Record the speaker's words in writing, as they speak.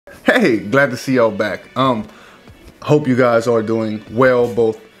Hey, glad to see y'all back. Hope you guys are doing well,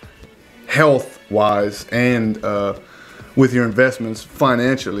 both health wise and with your investments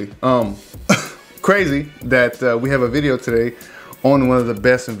financially. Crazy that we have a video today on one of the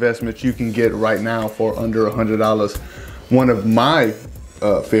best investments you can get right now for under $100. One of my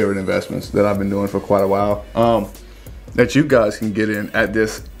favorite investments that I've been doing for quite a while, that you guys can get in at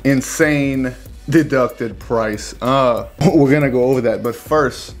this insane deducted price. We're gonna go over that, but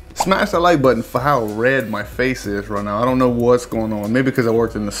first, smash that like button for how red my face is right now. I don't know what's going on. Maybe because I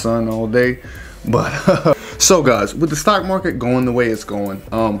worked in the sun all day, but so guys, with the stock market going the way it's going,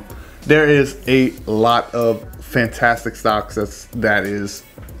 there is a lot of fantastic stocks that is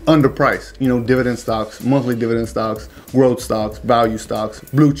underpriced. You know, dividend stocks, monthly dividend stocks, growth stocks, value stocks,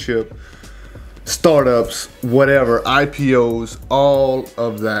 blue chip, startups, whatever, IPOs, all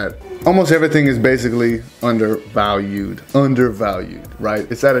of that. Almost everything is basically undervalued,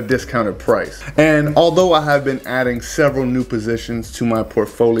 right? It's at a discounted price. And although I have been adding several new positions to my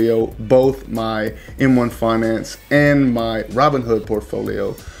portfolio, both my M1 Finance and my Robinhood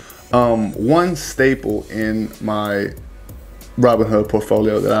portfolio, one staple in my Robinhood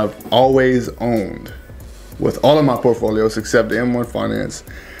portfolio that I've always owned with all of my portfolios except the M1 Finance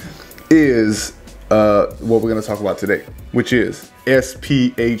is what we're going to talk about today, which is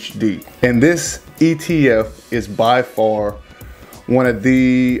sphd. And this ETF is by far one of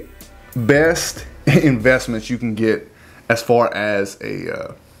the best investments you can get as far as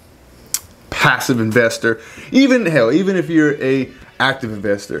a passive investor. Even if you're a active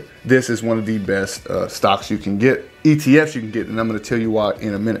investor, this is one of the best stocks you can get, ETFs you can get, and I'm going to tell you why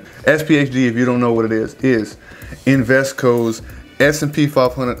in a minute. sphd, if you don't know what it is Invesco's S&P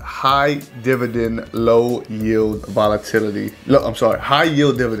 500 high dividend, low yield volatility. High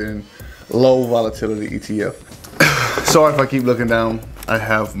yield dividend, low volatility ETF. Sorry if I keep looking down. I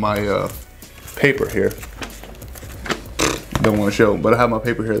have my paper here. Don't want to show, but I have my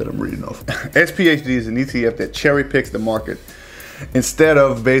paper here that I'm reading off. sphd is an ETF that cherry picks the market instead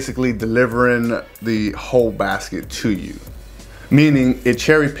of basically delivering the whole basket to you. Meaning it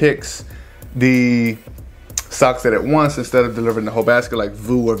cherry picks the stocks that at once instead of delivering the whole basket like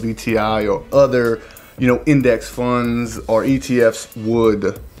VU or VTI or other, you know, index funds or ETFs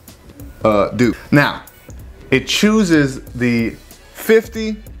would do. Now, it chooses the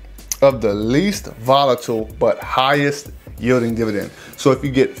 50 of the least volatile but highest yielding dividend. So if you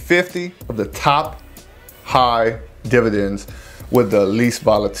get 50 of the top high dividends with the least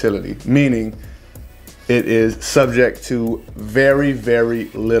volatility, meaning it is subject to very, very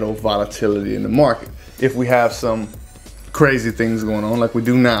little volatility in the market. If we have some crazy things going on like we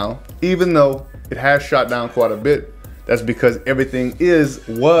do now, even though it has shot down quite a bit, that's because everything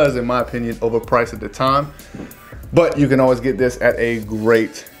was, in my opinion, overpriced at the time. But you can always get this at a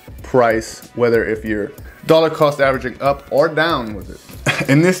great price, whether if you're dollar cost averaging up or down with it.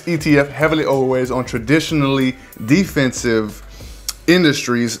 And this ETF heavily overweighs on traditionally defensive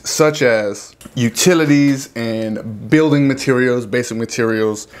industries such as utilities and building materials, basic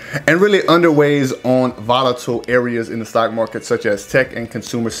materials, and really underweighs on volatile areas in the stock market such as tech and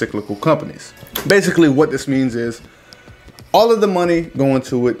consumer cyclical companies. Basically what this means is all of the money going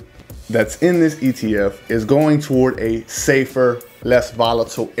to it that's in this ETF is going toward a safer, less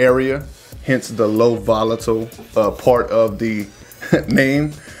volatile area, hence the low volatile part of the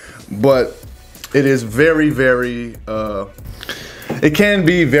name. But it is very, very it can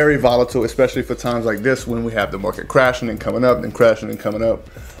be very volatile, especially for times like this when we have the market crashing and coming up and crashing and coming up.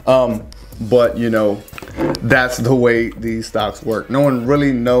 But you know, that's the way these stocks work. No one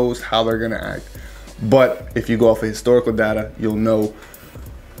really knows how they're gonna act. But if you go off of historical data, you'll know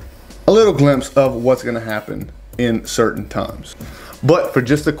a little glimpse of what's gonna happen in certain times. But for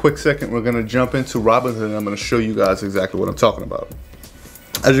just a quick second, we're gonna jump into Robinhood and I'm gonna show you guys exactly what I'm talking about.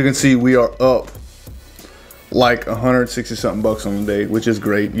 As you can see, we are up like 160 something bucks on the day, which is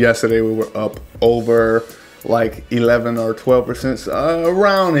great. Yesterday we were up over like 11 or 12%,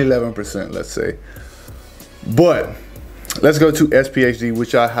 around 11%, let's say. But let's go to sphd,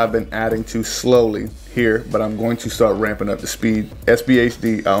 which I have been adding to slowly here, but I'm going to start ramping up the speed.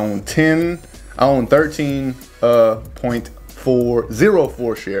 sphd, I own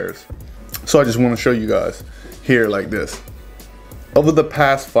 13.404 shares. So I just want to show you guys here like this. Over the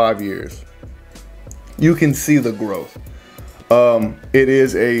past 5 years, you can see the growth. It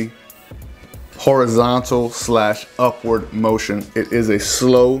is a horizontal / upward motion. It is a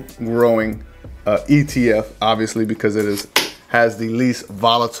slow growing ETF, obviously, because it has the least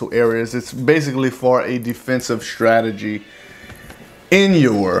volatile areas. It's basically for a defensive strategy in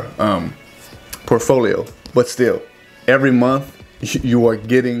your portfolio. But still, every month you are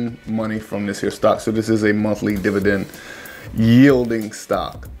getting money from this here stock. So this is a monthly dividend yielding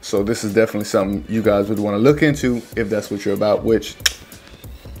stock. So this is definitely something you guys would want to look into if that's what you're about, which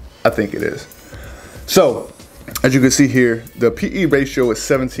I think it is. So as you can see here, the PE ratio is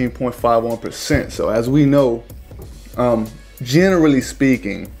 17.51%. So as we know, generally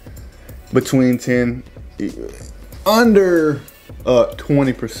speaking, between 10, under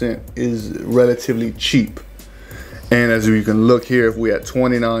 20% is relatively cheap. And as you can look here, if we at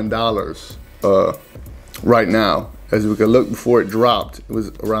 $29 right now, as we can look before it dropped, it was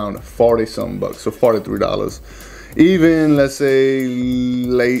around 40 something bucks, so $43. Even let's say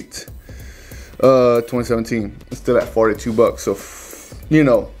late 2017, it's still at 42 bucks. So you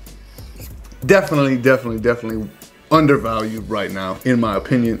know, definitely undervalued right now, in my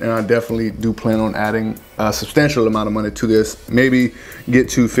opinion. And I definitely do plan on adding a substantial amount of money to this. Maybe get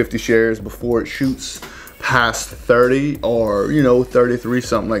to 50 shares before it shoots past 30, or you know, 33,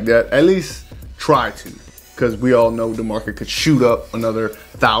 something like that. At least try to, because we all know the market could shoot up another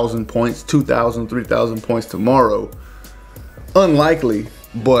 1,000 points, 2,000, 3,000 points tomorrow. Unlikely,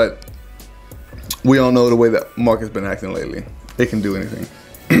 but we all know the way that market's been acting lately. It can do anything.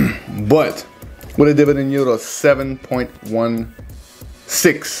 But with a dividend yield of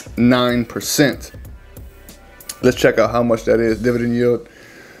 7.169%, let's check out how much that is. Dividend yield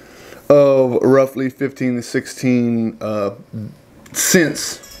of roughly 15 to 16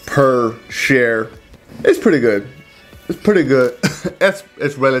 cents per share. It's pretty good. It's pretty good.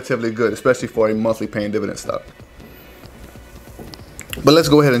 It's relatively good, especially for a monthly paying dividend stock. But let's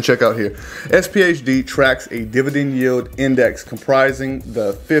go ahead and check out here. SPHD tracks a dividend yield index comprising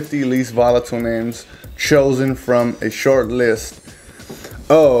the 50 least volatile names chosen from a short list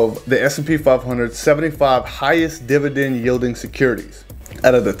of the S&P 500 75 highest dividend yielding securities.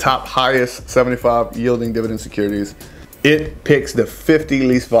 Out of the top highest 75 yielding dividend securities, it picks the 50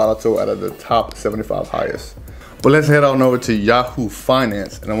 least volatile out of the top 75 highest. But let's head on over to Yahoo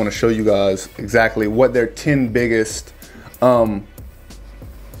Finance, and I want to show you guys exactly what their 10 biggest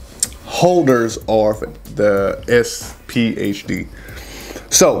holders are for the SPHD.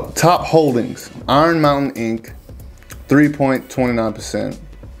 So top holdings: Iron Mountain Inc. 3.29%,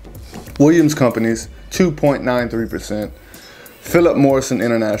 Williams Companies 2.93%, Philip Morrison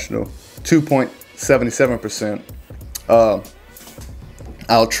International 2.77%,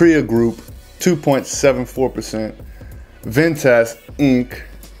 Altria Group 2.74%, Ventas Inc.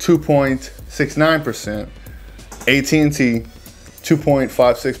 2.69%, AT&T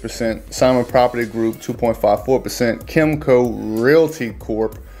 2.56%, Simon Property Group 2.54%, Kimco Realty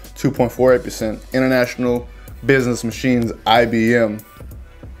Corp 2.48%, International Business Machines IBM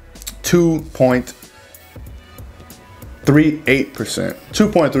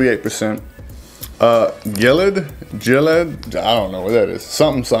 2.38%, Gilead, I don't know what that is,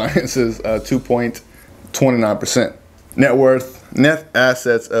 something sciences, 2.29%. Net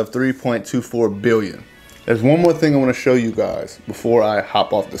assets of 3.24 billion. There's one more thing I want to show you guys before I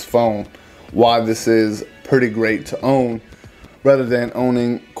hop off this phone, why this is pretty great to own, rather than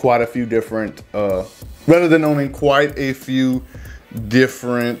owning quite a few different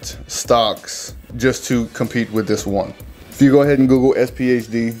stocks just to compete with this one. If you go ahead and Google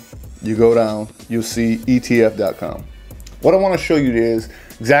SPHD, you go down, you'll see ETF.com. What I want to show you is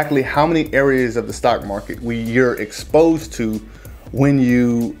exactly how many areas of the stock market you're exposed to when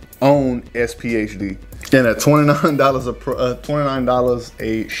you own SPHD. And at $29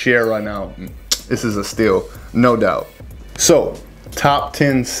 a share right now, this is a steal, no doubt. So top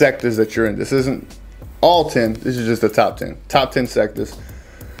 10 sectors that you're in. This isn't all 10, this is just the top 10. Top 10 sectors.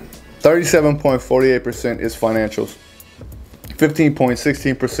 37.48% is financials.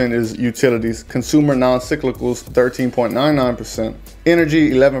 15.16% is utilities. Consumer non-cyclicals 13.99%. Energy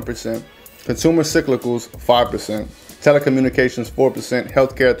 11%. Consumer cyclicals 5%. Telecommunications 4%.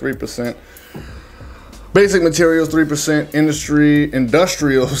 Healthcare 3%. Basic materials 3%.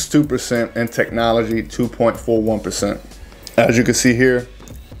 Industrials 2%. And technology 2.41%. As you can see here,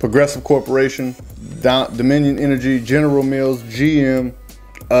 Progressive Corporation, Dominion Energy, General Mills, GM,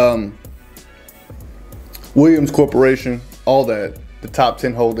 Williams Corporation, all that, the top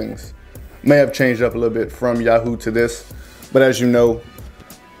 10 holdings may have changed up a little bit from Yahoo to this, but as you know,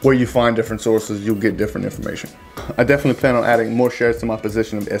 where you find different sources, you'll get different information. I definitely plan on adding more shares to my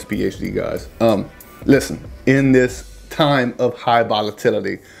position of SPHD, guys. Listen, in this time of high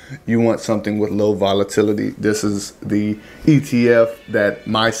volatility, you want something with low volatility. This is the ETF that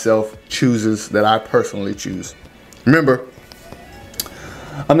myself chooses, that I personally choose. Remember,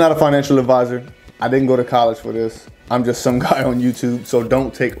 I'm not a financial advisor. I didn't go to college for this. I'm just some guy on YouTube, so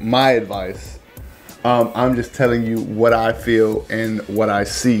don't take my advice I'm just telling you what I feel and what I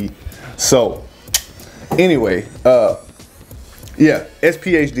see. So anyway, yeah,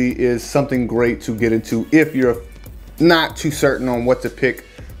 sphd is something great to get into if you're not too certain on what to pick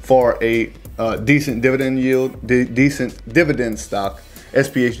for a decent dividend yield, decent dividend stock.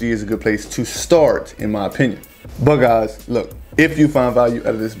 sphd is a good place to start, in my opinion. But guys, look, if you find value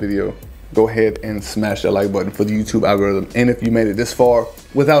out of this video, go ahead and smash that like button for the YouTube algorithm. And if you made it this far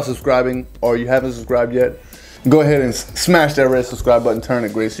without subscribing, or you haven't subscribed yet, go ahead and smash that red subscribe button, turn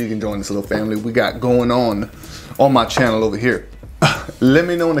it gray, so you can join this little family we got going on my channel over here. Let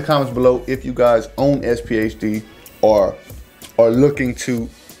me know in the comments below if you guys own sphd or are looking to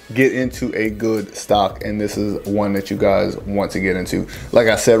get into a good stock, and this is one that you guys want to get into. Like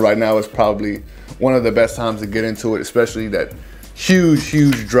I said, right now is probably one of the best times to get into it, especially that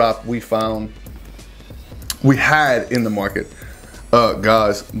huge drop we had in the market,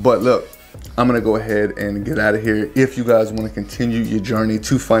 guys. But look, I'm gonna go ahead and get out of here. If you guys want to continue your journey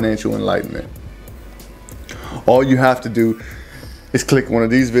to financial enlightenment, all you have to do is click one of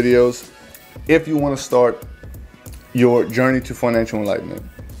these videos if you want to start your journey to financial enlightenment.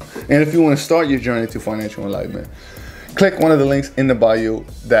 And if you want to start your journey to financial enlightenment, click one of the links in the bio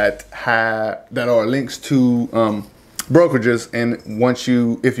that are links to brokerages. And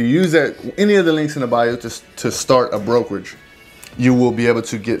if you use any of the links in the bio to start a brokerage, you will be able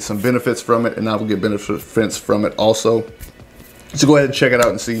to get some benefits from it, and I will get benefits from it also. So go ahead and check it out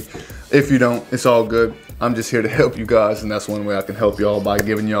and see. If you don't, it's all good. I'm just here to help you guys, and that's one way I can help y'all, by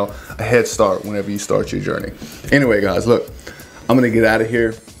giving y'all a head start whenever you start your journey. Anyway, guys, look, I'm gonna get out of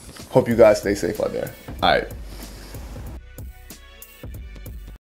here. Hope you guys stay safe out there. All right.